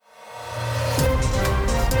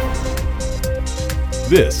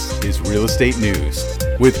This is Real Estate News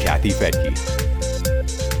with Kathy Fettke.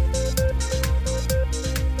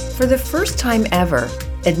 For the first time ever,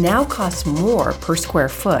 it now costs more per square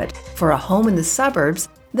foot for a home in the suburbs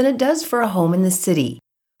than it does for a home in the city.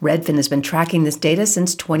 Redfin has been tracking this data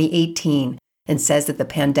since 2018 and says that the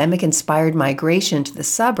pandemic-inspired migration to the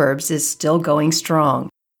suburbs is still going strong,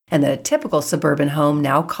 and that a typical suburban home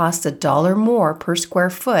now costs $1 more per square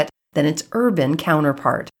foot than its urban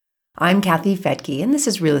counterpart. I'm Kathy Fettke, and this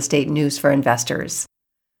is Real Estate News for Investors.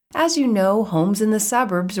 As you know, homes in the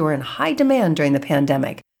suburbs were in high demand during the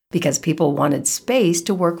pandemic because people wanted space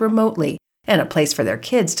to work remotely and a place for their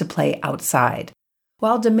kids to play outside.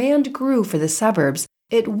 While demand grew for the suburbs,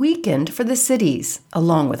 it weakened for the cities,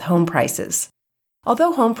 along with home prices.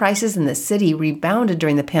 Although home prices in the city rebounded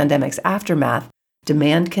during the pandemic's aftermath,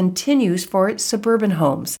 demand continues for suburban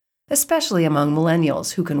homes, especially among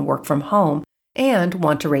millennials who can work from home and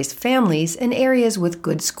want to raise families in areas with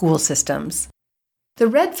good school systems. The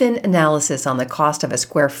Redfin analysis on the cost of a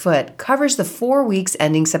square foot covers the 4 weeks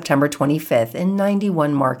ending September 25th in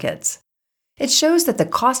 91 markets. It shows that the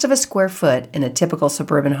cost of a square foot in a typical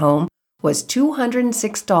suburban home was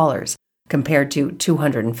 $206 compared to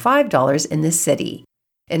 $205 in the city.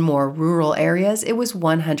 In more rural areas, it was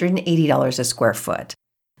 $180 a square foot.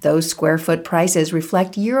 Those square foot prices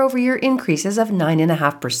reflect year-over-year increases of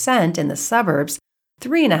 9.5% in the suburbs,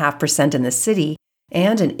 3.5% in the city,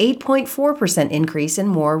 and an 8.4% increase in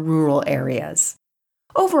more rural areas.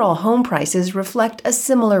 Overall home prices reflect a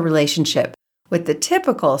similar relationship, with the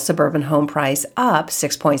typical suburban home price up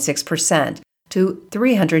 6.6% to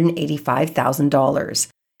 $385,000,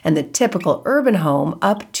 and the typical urban home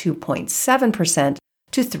up 2.7%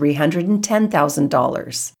 to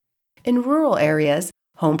 $310,000. In rural areas,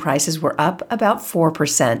 home prices were up about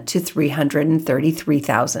 4% to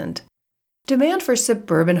 $333,000. Demand for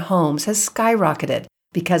suburban homes has skyrocketed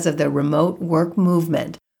because of the remote work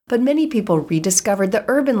movement, but many people rediscovered the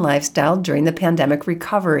urban lifestyle during the pandemic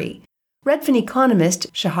recovery. Redfin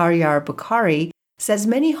economist Shahriyar Bukhari says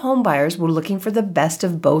many homebuyers were looking for the best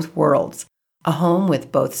of both worlds, a home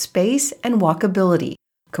with both space and walkability,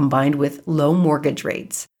 combined with low mortgage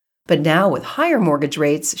rates. But now with higher mortgage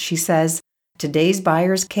rates, she says, today's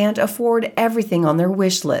buyers can't afford everything on their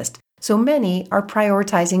wish list, so many are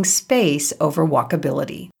prioritizing space over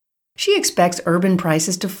walkability. She expects urban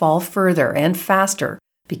prices to fall further and faster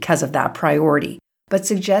because of that priority, but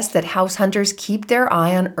suggests that house hunters keep their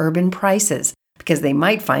eye on urban prices because they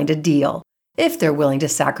might find a deal if they're willing to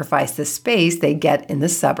sacrifice the space they get in the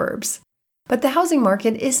suburbs. But the housing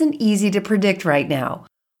market isn't easy to predict right now.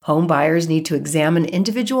 Home buyers need to examine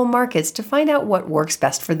individual markets to find out what works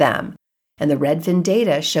best for them. And the Redfin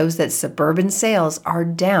data shows that suburban sales are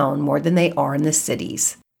down more than they are in the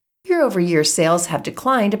cities. Year-over-year sales have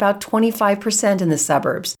declined about 25% in the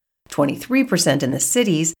suburbs, 23% in the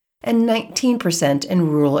cities, and 19% in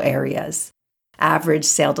rural areas. Average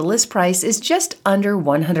sale-to-list price is just under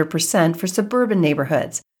 100% for suburban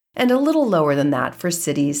neighborhoods, and a little lower than that for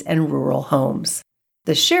cities and rural homes.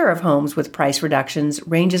 The share of homes with price reductions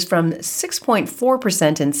ranges from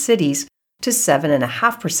 6.4% in cities to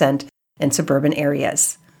 7.5% in suburban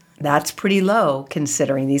areas. That's pretty low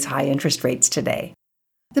considering these high interest rates today.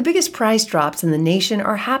 The biggest price drops in the nation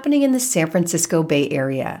are happening in the San Francisco Bay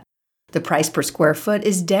Area. The price per square foot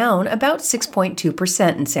is down about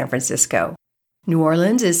 6.2% in San Francisco. New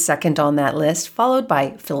Orleans is second on that list, followed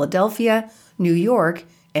by Philadelphia, New York,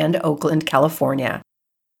 and Oakland, California.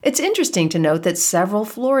 It's interesting to note that several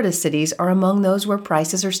Florida cities are among those where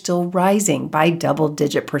prices are still rising by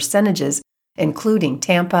double-digit percentages, including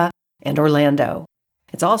Tampa and Orlando.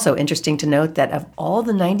 It's also interesting to note that of all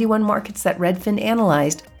the 91 markets that Redfin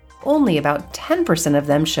analyzed, only about 10% of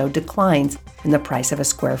them showed declines in the price of a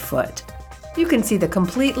square foot. You can see the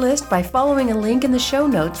complete list by following a link in the show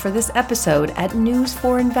notes for this episode at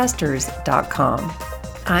newsforinvestors.com.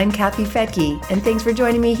 I'm Kathy Fettke, and thanks for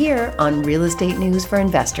joining me here on Real Estate News for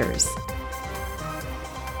Investors.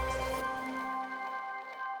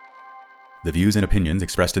 The views and opinions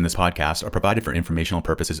expressed in this podcast are provided for informational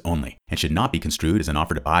purposes only and should not be construed as an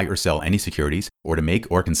offer to buy or sell any securities or to make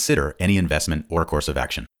or consider any investment or course of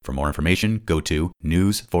action. For more information, go to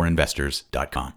newsforinvestors.com.